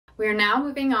We are now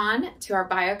moving on to our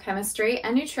biochemistry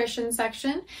and nutrition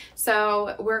section.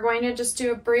 So we're going to just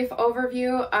do a brief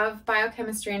overview of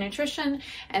biochemistry and nutrition,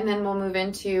 and then we'll move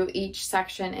into each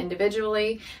section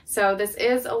individually. So this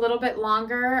is a little bit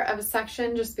longer of a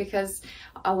section just because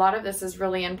a lot of this is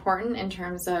really important in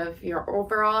terms of your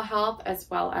overall health as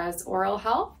well as oral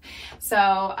health.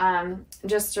 So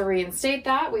just to reinstate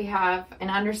that, we have an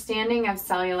understanding of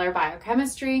cellular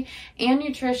biochemistry and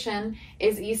nutrition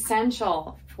is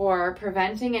essential for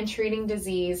preventing and treating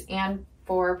disease and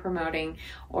for promoting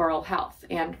oral health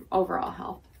and overall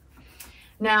health.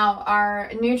 Now,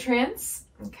 our nutrients,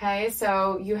 okay,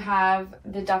 so you have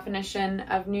the definition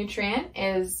of nutrient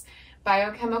is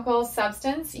biochemical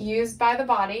substance used by the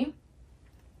body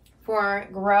for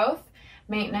growth,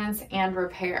 maintenance, and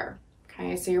repair.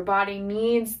 Okay, so your body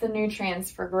needs the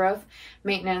nutrients for growth,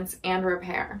 maintenance, and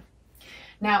repair.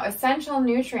 Now, essential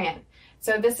nutrient.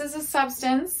 So this is a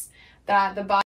substance that the body